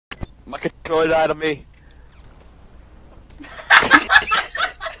My controller died on me.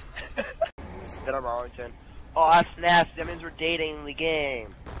 Get on Arlington. Oh, I snapped. That means we're dating in the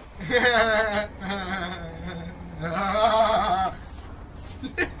game.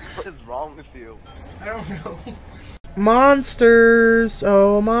 What is wrong with you? I don't know. Monsters,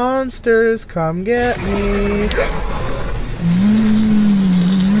 oh monsters, come get me.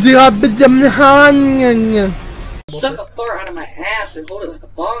 Suck a fart out of my ass and hold it like a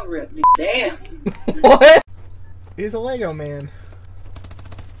bong rip, dude. Damn. What? He's a Lego man.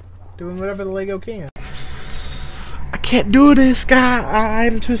 Doing whatever the Lego can. I can't do this, guy.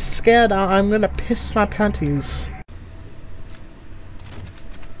 I'm too scared. I'm gonna piss my panties.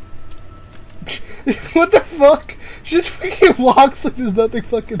 What the fuck? She just fucking walks like there's nothing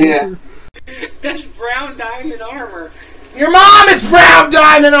fucking there. That's brown diamond armor. Your mom is brown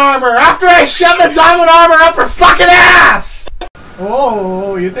diamond armor after I shoved the diamond armor up her fucking ass!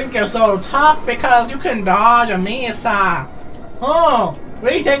 Oh, you think you're so tough because you can dodge a missile? Oh,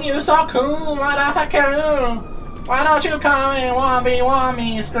 we think you so cool, motherfucker. Why don't you come and 1v1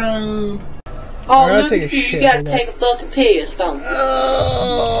 me, screw? Oh, look at you, you gotta take a fucking piss, don't you?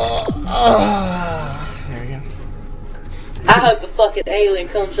 There you go. I hope a fucking alien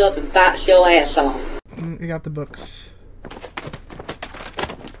comes up and bites your ass off. You got the books.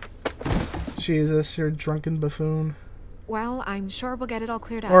 Jesus, you're a drunken buffoon. Well, I'm sure we'll get it all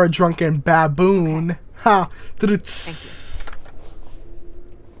cleared up. Or a drunken baboon. Okay. Ha! Thank you.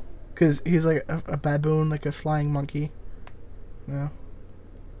 Because he's like a baboon, like a flying monkey. No.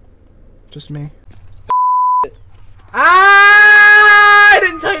 Just me. I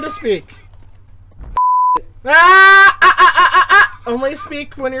didn't tell you to speak. Only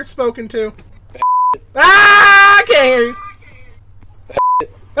speak when you're spoken to. I can't hear you.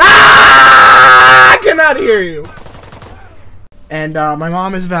 I cannot hear you. And my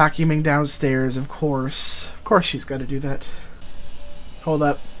mom is vacuuming downstairs, of course. Of course she's got to do that. Hold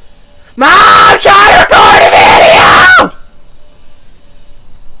up. Mom, try to record a video!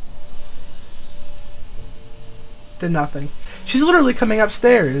 Did nothing. She's literally coming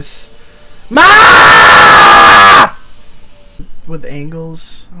upstairs. Mom! With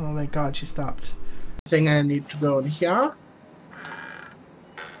angles. Oh my god, she stopped. I think I need to go in here.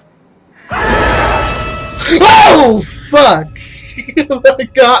 Oh, fuck! That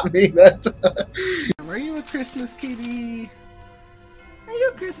got me that time. Are you a Christmas kitty? Are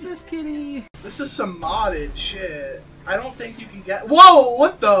you a Christmas kitty? This is some modded shit. I don't think you can get— Whoa!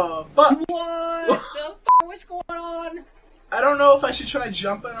 What the fuck? What the fuck? What's going on? I don't know if I should try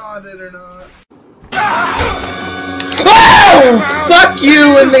jumping on it or not. Oh! Fuck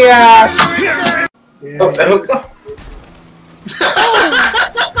you in the ass! Yeah. Oh, God.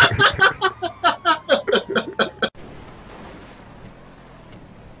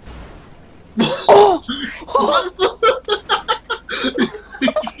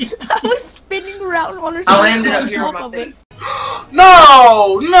 I was spinning around on her. I landed up here on my feet.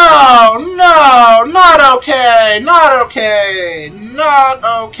 No! No! No! Not okay! Not okay! Not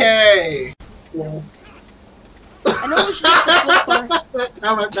okay! I know we should get the flip car. That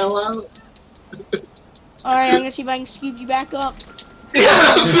time I fell out. Alright, I'm gonna see if I can scoop you back up.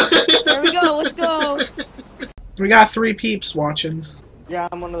 There we go, let's go. We got 3 peeps watching. Yeah,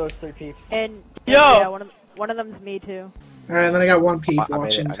 I'm one of those 3 peeps. And Yo! yeah, one of them's me too. Alright, then I got 1 peep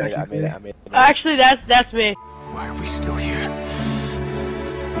watching, technically. I made it. Actually, that's me. Why are we still here?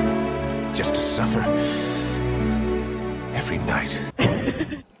 Just to suffer every night.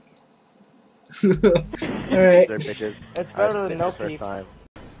 Alright. It's better than no peep. Can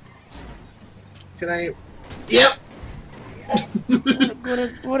I— Yep!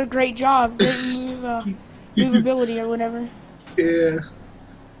 What a great job. Great movability or whatever. Yeah.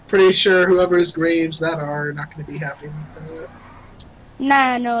 Pretty sure whoever's graves that are not going to be happy with that.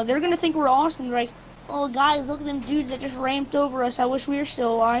 Nah, no, they're gonna think we're awesome. They're like, oh guys, look at them dudes that just ramped over us. I wish we were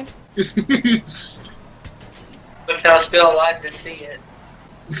still alive. Wish I was still alive to see it.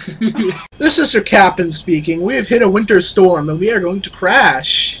 This is your captain speaking. We have hit a winter storm and we are going to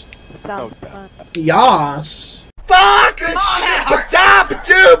crash. Sounds fun. Yas. Fuck this shit! Ba-da,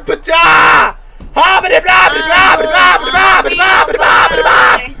 ba-doo, ba-da! Hobbity blah blah blah blah blah blah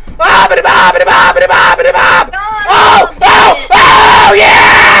blah blah blah blah. Oh! Oh! Oh!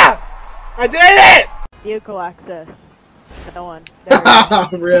 Yeah! I did it! Vehicle access. No one.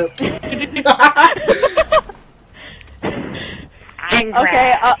 Rip.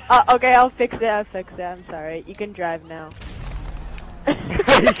 Okay, okay, I'll fix it. I'm sorry. You can drive now.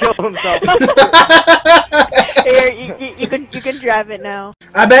 He killed himself. Here, you can drive it now.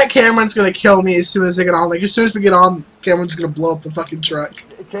 I bet Cameron's gonna kill me as soon as I get on. Like, as soon as we get on, Cameron's gonna blow up the fucking truck.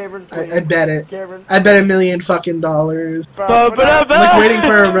 Cameron, I bet it. Cameron. I bet $1 million fucking dollars. Like Like waiting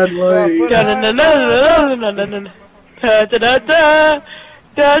for a red light.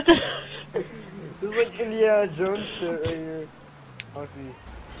 This is like Indiana Jones shit right here. Let's see.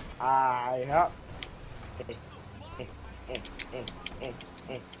 I hop.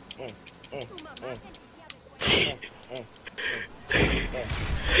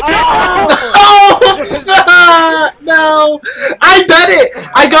 Oh! No! I bet it!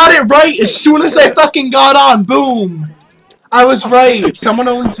 I got it right as soon as I fucking got on. Boom! I was right. Someone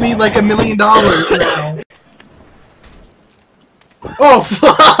owes me like $1 million now. Oh,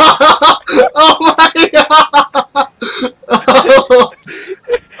 fuck! Oh my god! Oh!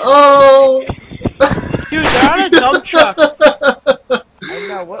 Oh! Dude, they're on a dump truck.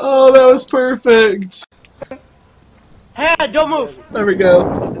 Oh, that was perfect. Hey, don't move. There we go.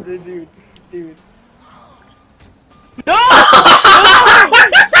 Dude. No!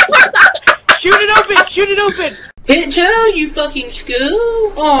 Shoot it open! Shoot it open! Hit Joe, you fucking school!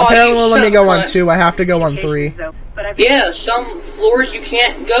 Oh, Apparently, you won't let me suck go on cunt. 2. I have to go on 3. Yeah, some floors you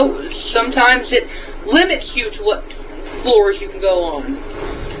can't go. Sometimes it limits you to what floors you can go on.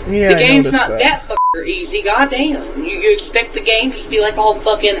 Yeah, The I game's noticed not that. that fucker easy, goddamn. You expect the game to just be like all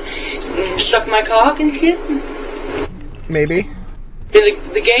fucking suck my cock and shit? Maybe.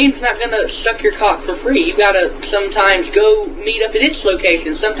 The game's not gonna suck your cock for free. You gotta sometimes go meet up at its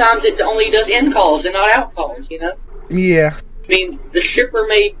location. Sometimes it only does in calls and not out calls, you know? Yeah. I mean,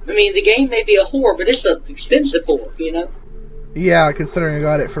 the game may be a whore, but it's an expensive whore, you know? Yeah, considering I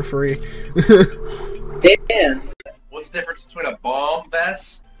got it for free. Yeah. What's the difference between a bomb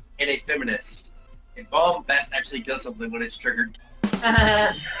vest and a feminist? A bomb vest actually does something when it's triggered.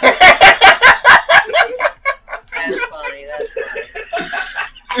 That's funny, that's funny.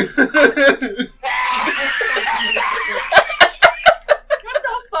 Shut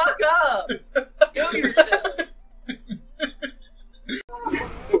the fuck up! Go yourself!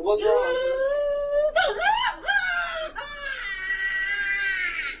 What's wrong?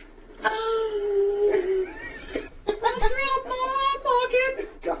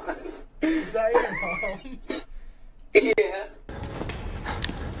 Is that your mom? Yeah.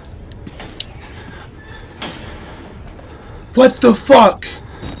 What the fuck?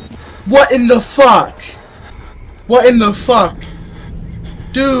 What in the fuck? What in the fuck?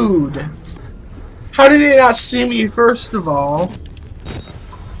 Dude. How did he not see me, first of all?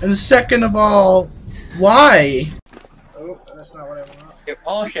 And second of all, why? Oh, that's not what I want.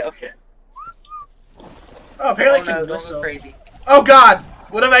 Oh shit, oh shit. Oh, apparently Oh I can no, don't whistle. go crazy. Oh god!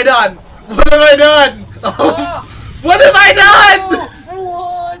 What have I done? What have I done? Oh, what have I done?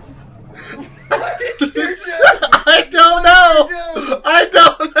 What? I don't know. I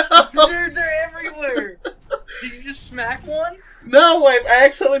don't know. Dude, they're everywhere. Did you just smack one? No, I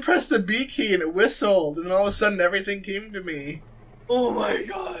accidentally pressed the B key and it whistled, and all of a sudden everything came to me. Oh my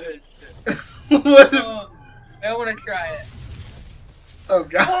god. What? I want to try it. Oh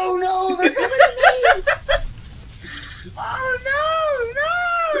god. Oh no, they're coming at me. Oh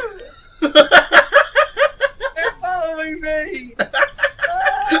no, no! They're following me.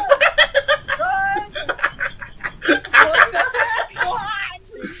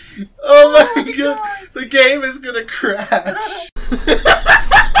 Oh my god, the game is gonna crash.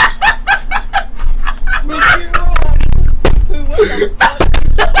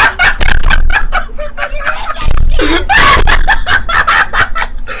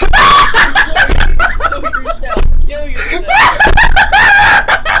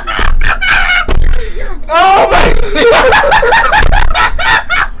 Oh my god!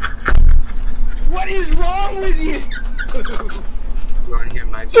 What is wrong with you? You want to hear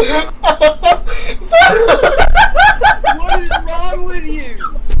my What is wrong with you?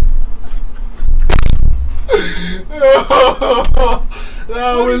 Oh,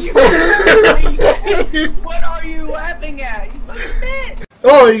 that was perfect. What are you laughing at? You fucking bitch!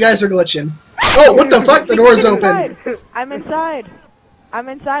 Oh, you guys are glitching. Oh, what the fuck? The door's open. I'm inside. I'm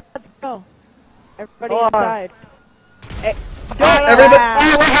inside. Let's go. Everybody Hold on. inside. Hey,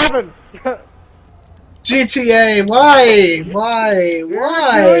 Everybody- what happened? GTA, why?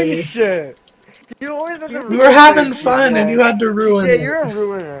 Why? Shit. You always have to We were ruin having things, fun man. and you had to ruin Yeah, it. you're a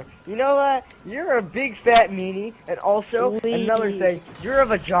ruiner. You know what? You're a big fat meanie, and also, another thing, you're a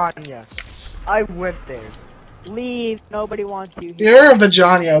vagina. I went there. Leave. Nobody wants you here. You're a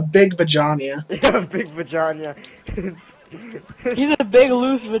vagina, a big vagina. You're a big vagina. He's a big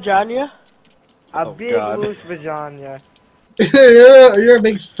loose vagina? A big God. loose vagina. You're a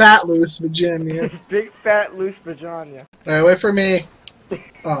big fat loose vagina. Big fat loose vagina. Alright, wait for me.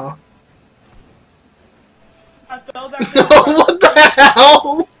 Oh. What the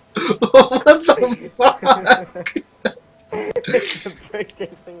hell? What the fuck? It's a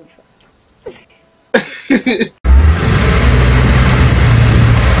breakdancing.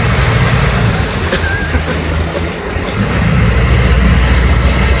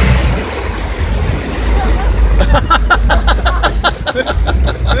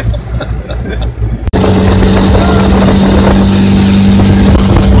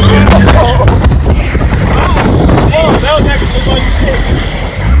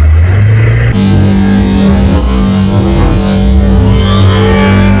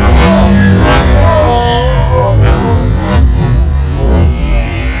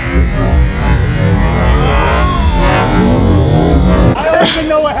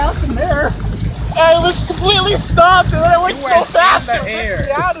 I was completely stopped and then I went so fast in the air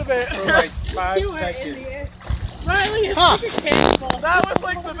out of it. for like 5 seconds. Riley, it's That was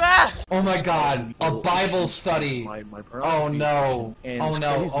like the best. Oh my god, a Bible study. Oh no. Oh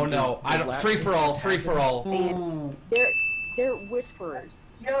no, oh no. I don't free for all, free for all. They're whisperers.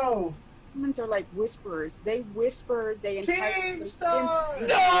 No. Humans are like whisperers. They whisper, they entice.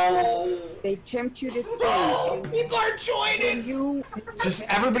 No! They tempt you to sin. No! People are joining! You Just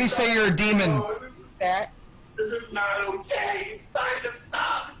everybody say you're a demon. that This is not okay. It's time to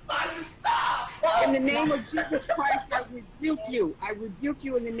stop. It's time to stop. in the name of Jesus Christ, I rebuke you. I rebuke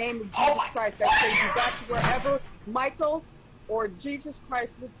you in the name of Jesus Christ. I say you back to wherever Michael or Jesus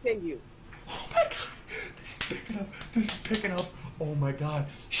Christ would send you. Oh my god. This is picking up. This is picking up. Oh my god.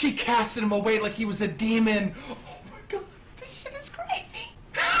 She casted him away like he was a demon. Oh my god. This shit is crazy.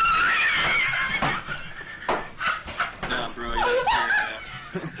 No, bro, you don't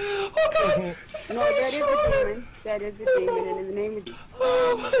Oh god. No, that is a demon. That is a demon. And in the name of Jesus.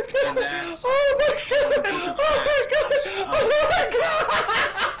 Oh my god. Oh my god. Oh my god. Oh my god.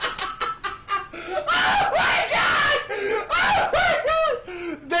 Oh my god. Oh my god.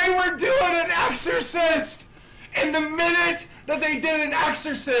 They were doing an exorcist. And the minute that they did an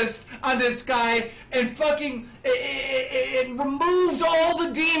exorcist on this guy and fucking it removed all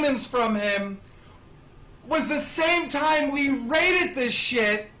the demons from him was the same time we raided this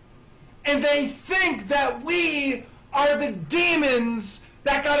shit, and they think that we are the demons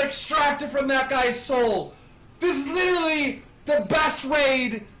that got extracted from that guy's soul. This is literally the best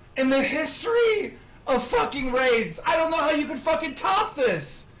raid in the history of fucking raids. I don't know how you could fucking top this.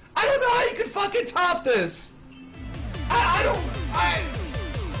 I don't know how you could fucking top this.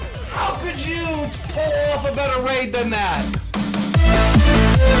 How could you pull off a better raid than that?